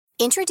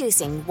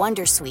Introducing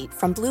Wondersuite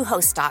from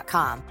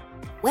Bluehost.com.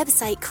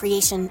 Website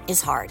creation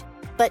is hard,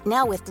 but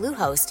now with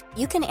Bluehost,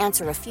 you can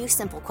answer a few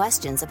simple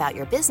questions about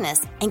your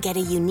business and get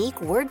a unique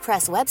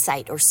WordPress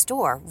website or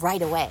store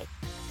right away.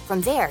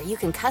 From there, you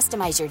can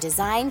customize your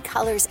design,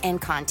 colors,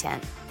 and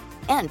content.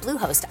 And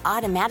Bluehost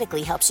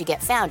automatically helps you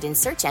get found in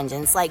search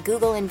engines like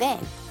Google and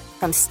Bing.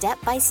 From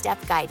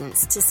step-by-step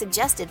guidance to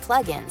suggested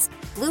plugins,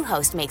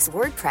 Bluehost makes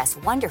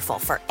WordPress wonderful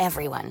for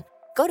everyone.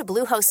 Go to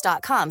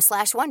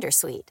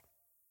bluehost.com/wondersuite.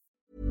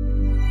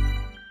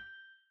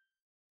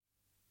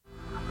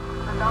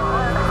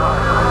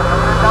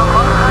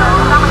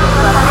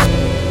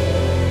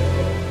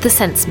 The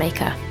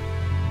Sensemaker.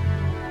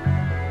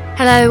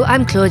 Hello,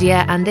 I'm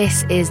Claudia, and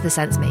this is The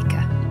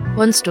Sensemaker.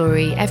 One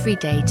story every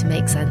day to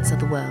make sense of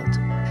the world.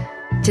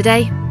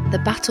 Today, the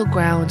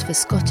battleground for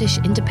Scottish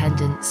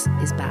independence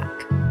is back.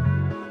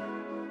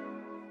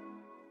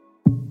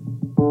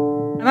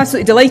 I'm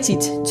absolutely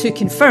delighted to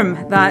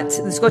confirm that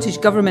the Scottish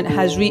Government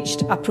has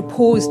reached a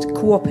proposed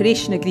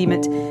cooperation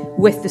agreement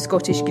with the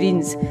Scottish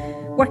Greens.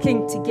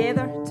 Working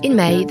together. In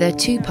May, there are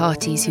two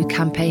parties who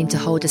campaigned to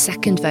hold a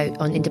second vote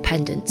on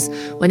independence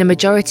when a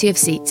majority of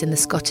seats in the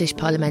Scottish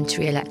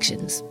parliamentary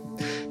elections.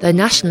 The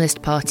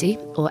Nationalist Party,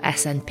 or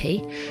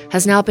SNP,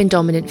 has now been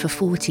dominant for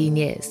 14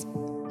 years.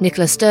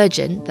 Nicola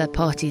Sturgeon, the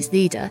party's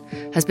leader,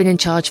 has been in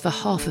charge for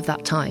half of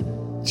that time.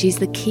 She's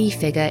the key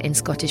figure in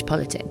Scottish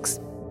politics.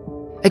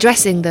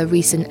 Addressing the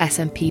recent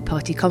SNP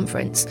party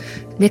conference,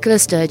 Nicola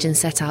Sturgeon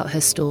set out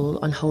her stall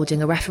on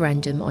holding a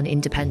referendum on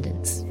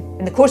independence.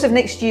 In the course of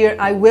next year,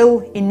 I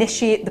will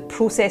initiate the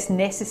process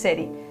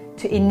necessary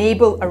to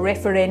enable a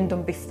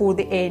referendum before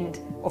the end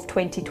of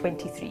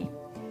 2023.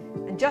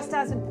 And just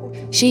as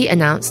important... She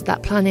announced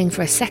that planning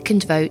for a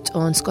second vote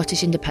on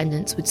Scottish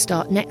independence would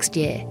start next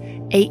year,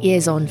 8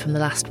 years on from the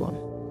last one.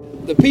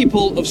 The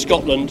people of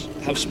Scotland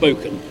have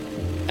spoken,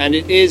 and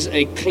it is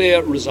a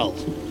clear result.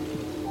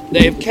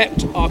 They have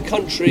kept our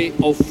country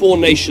of four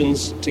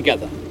nations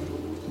together.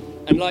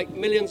 And like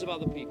millions of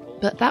other people...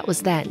 But that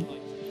was then.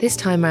 This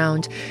time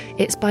round,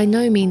 it's by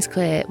no means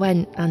clear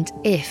when and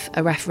if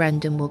a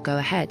referendum will go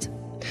ahead.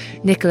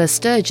 Nicola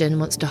Sturgeon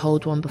wants to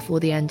hold one before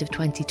the end of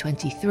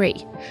 2023.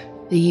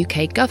 The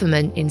UK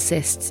government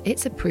insists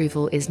its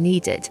approval is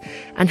needed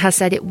and has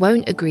said it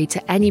won't agree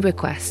to any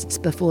requests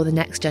before the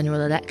next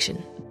general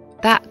election.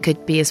 That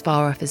could be as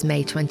far off as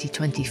May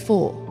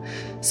 2024.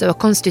 So a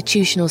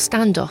constitutional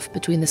standoff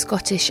between the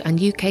Scottish and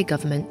UK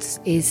governments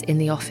is in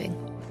the offing.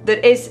 There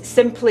is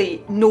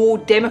simply no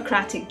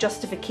democratic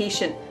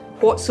justification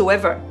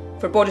whatsoever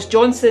for Boris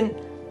Johnson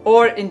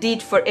or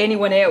indeed for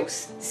anyone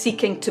else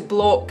seeking to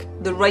block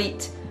the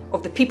right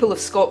of the people of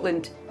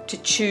Scotland to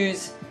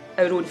choose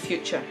our own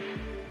future.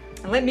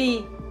 And let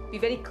me be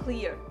very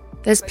clear.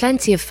 There's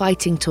plenty of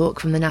fighting talk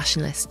from the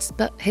Nationalists,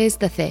 but here's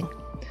the thing.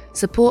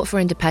 Support for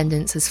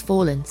independence has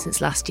fallen since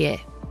last year.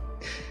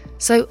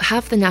 So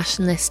have the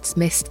Nationalists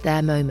missed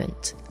their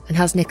moment? And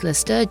has Nicola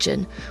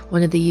Sturgeon,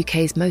 one of the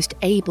UK's most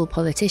able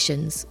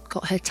politicians,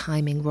 got her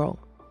timing wrong?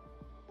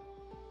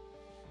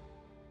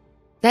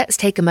 Let's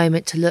take a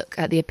moment to look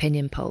at the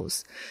opinion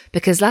polls,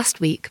 because last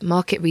week,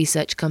 market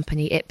research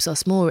company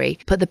Ipsos Mori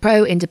put the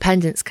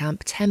pro-independence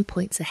camp 10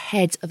 points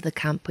ahead of the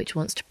camp which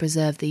wants to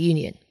preserve the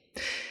union.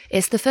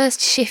 It's the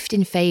first shift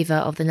in favour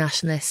of the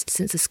Nationalists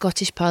since the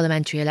Scottish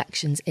parliamentary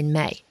elections in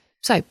May.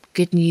 So,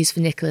 good news for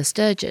Nicola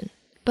Sturgeon.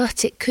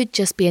 But it could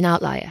just be an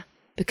outlier,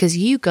 because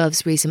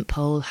YouGov's recent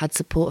poll had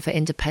support for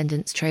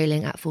independence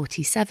trailing at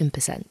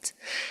 47%.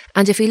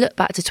 And if we look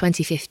back to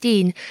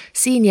 2015,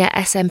 senior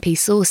SNP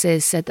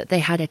sources said that they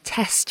had a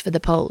test for the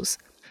polls.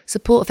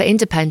 Support for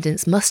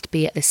independence must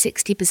be at the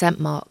 60%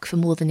 mark for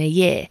more than a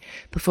year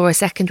before a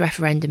second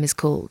referendum is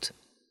called.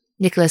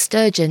 Nicola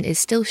Sturgeon is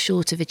still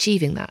short of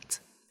achieving that.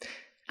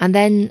 And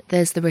then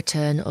there's the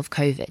return of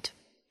COVID.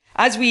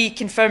 As we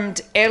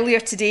confirmed earlier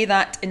today,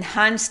 that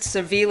enhanced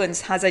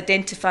surveillance has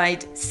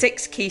identified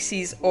 6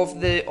 cases of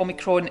the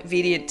Omicron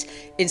variant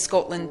in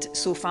Scotland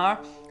so far.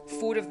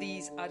 4 of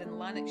these are in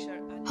Lanarkshire.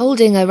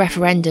 Holding a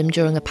referendum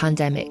during a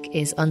pandemic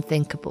is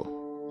unthinkable.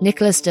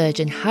 Nicola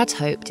Sturgeon had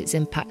hoped its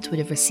impact would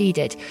have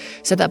receded,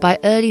 so that by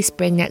early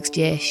spring next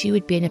year she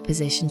would be in a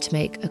position to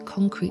make a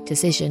concrete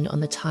decision on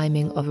the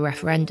timing of a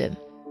referendum.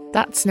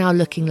 That's now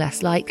looking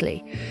less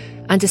likely.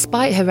 And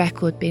despite her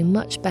record being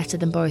much better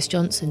than Boris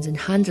Johnson's in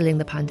handling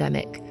the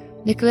pandemic,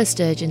 Nicola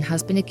Sturgeon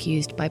has been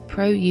accused by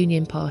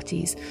pro-union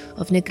parties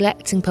of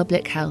neglecting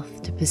public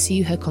health to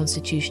pursue her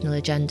constitutional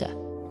agenda.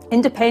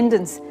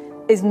 Independence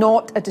is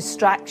not a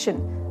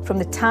distraction from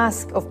the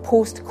task of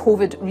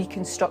post-COVID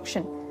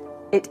reconstruction.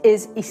 It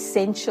is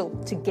essential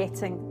to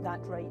getting that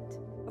right.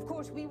 Of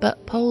course,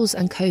 But polls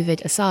and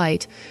COVID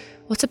aside,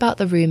 what about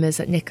the rumours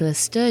that Nicola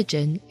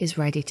Sturgeon is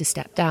ready to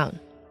step down?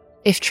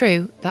 If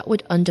true, that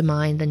would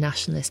undermine the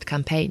Nationalist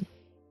campaign.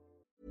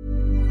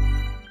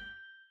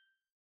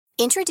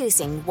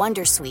 Introducing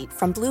Wondersuite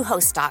from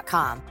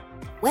Bluehost.com.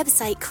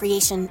 Website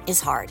creation is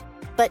hard,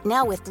 but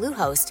now with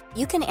Bluehost,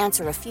 you can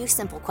answer a few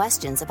simple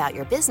questions about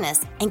your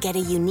business and get a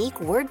unique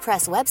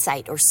WordPress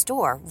website or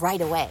store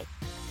right away.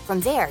 From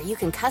there, you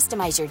can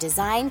customize your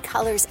design,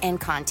 colors, and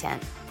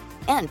content.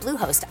 And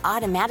Bluehost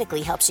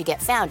automatically helps you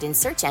get found in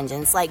search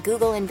engines like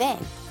Google and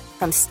Bing.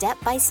 From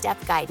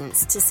step-by-step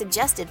guidance to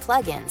suggested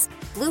plugins,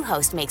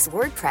 Bluehost makes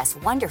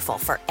WordPress wonderful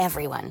for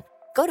everyone.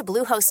 Go to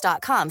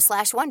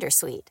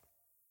bluehost.com/wondersuite.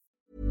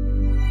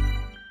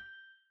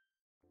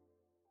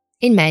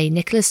 In May,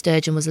 Nicola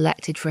Sturgeon was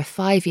elected for a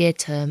 5-year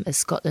term as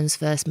Scotland's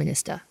First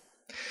Minister.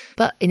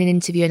 But in an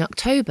interview in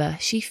October,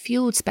 she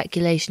fueled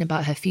speculation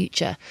about her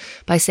future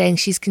by saying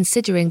she's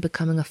considering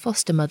becoming a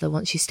foster mother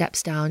once she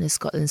steps down as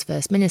Scotland's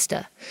First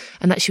Minister,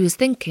 and that she was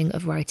thinking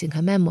of writing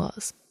her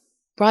memoirs.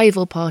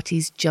 Rival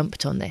parties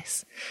jumped on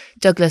this.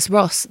 Douglas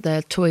Ross,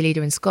 the Tory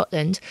leader in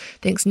Scotland,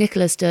 thinks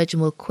Nicola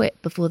Sturgeon will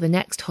quit before the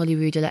next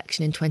Holyrood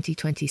election in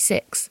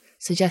 2026,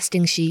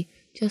 suggesting she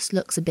just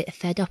looks a bit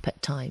fed up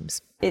at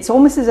times. It's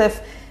almost as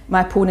if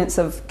my opponents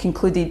have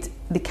concluded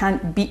they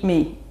can't beat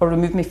me or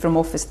remove me from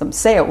office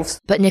themselves.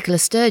 But Nicola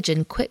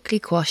Sturgeon quickly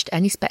quashed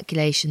any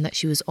speculation that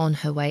she was on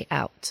her way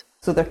out.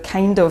 So they're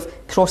kind of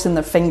crossing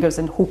their fingers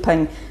and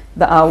hoping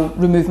that I'll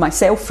remove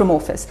myself from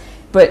office.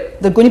 But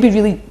they're going to be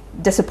really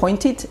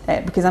disappointed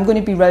because I'm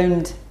going to be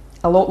round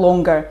a lot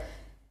longer.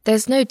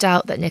 There's no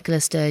doubt that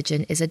Nicola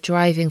Sturgeon is a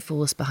driving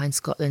force behind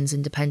Scotland's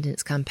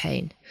independence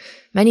campaign.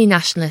 Many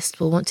nationalists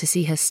will want to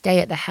see her stay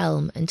at the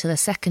helm until a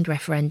second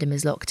referendum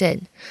is locked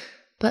in.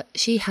 But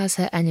she has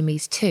her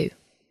enemies too.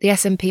 The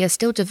SNP are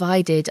still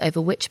divided over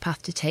which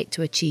path to take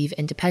to achieve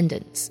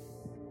independence.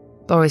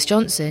 Boris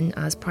Johnson,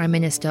 as Prime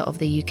Minister of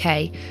the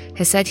UK,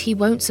 has said he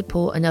won't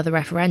support another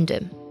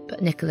referendum,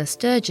 but Nicola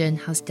Sturgeon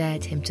has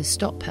dared him to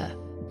stop her.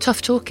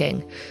 Tough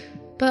talking.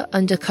 But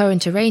under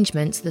current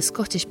arrangements, the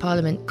Scottish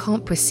Parliament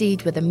can't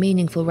proceed with a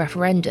meaningful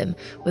referendum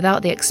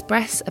without the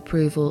express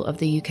approval of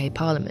the UK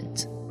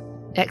Parliament.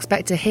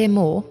 Expect to hear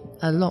more,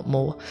 a lot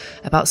more,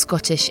 about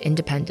Scottish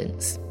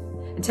independence.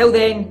 Until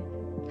then,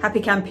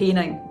 happy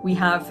campaigning. We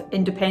have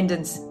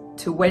independence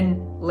to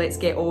win. Let's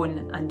get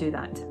on and do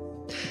that.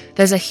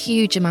 There's a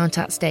huge amount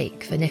at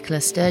stake for Nicola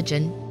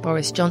Sturgeon,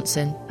 Boris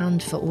Johnson,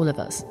 and for all of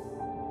us.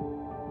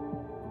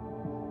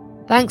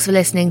 Thanks for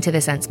listening to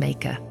The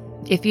Sensemaker.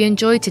 If you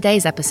enjoyed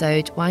today's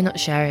episode, why not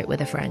share it with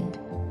a friend?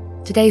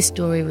 Today's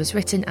story was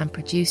written and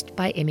produced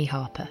by Imi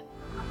Harper.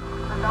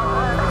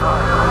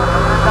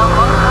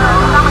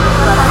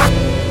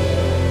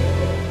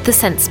 The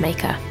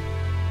Sensemaker.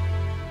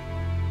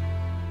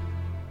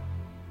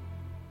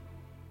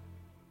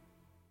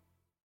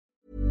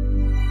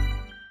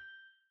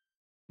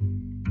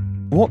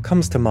 What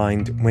comes to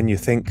mind when you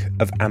think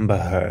of Amber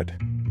Heard?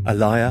 A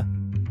liar?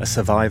 A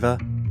survivor?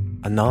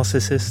 A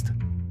narcissist?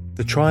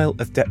 The trial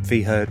of Depp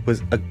v. Heard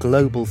was a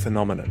global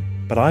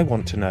phenomenon, but I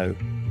want to know,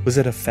 was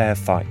it a fair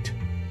fight?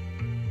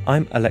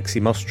 I'm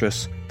Alexi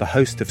Mostrous, the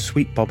host of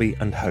Sweet Bobby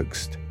and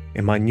Hoaxed.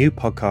 In my new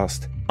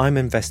podcast, I'm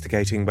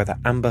investigating whether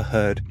Amber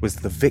Heard was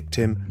the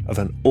victim of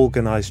an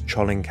organised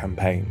trolling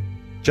campaign.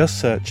 Just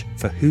search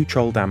for Who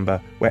Trolled Amber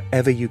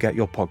wherever you get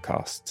your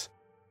podcasts.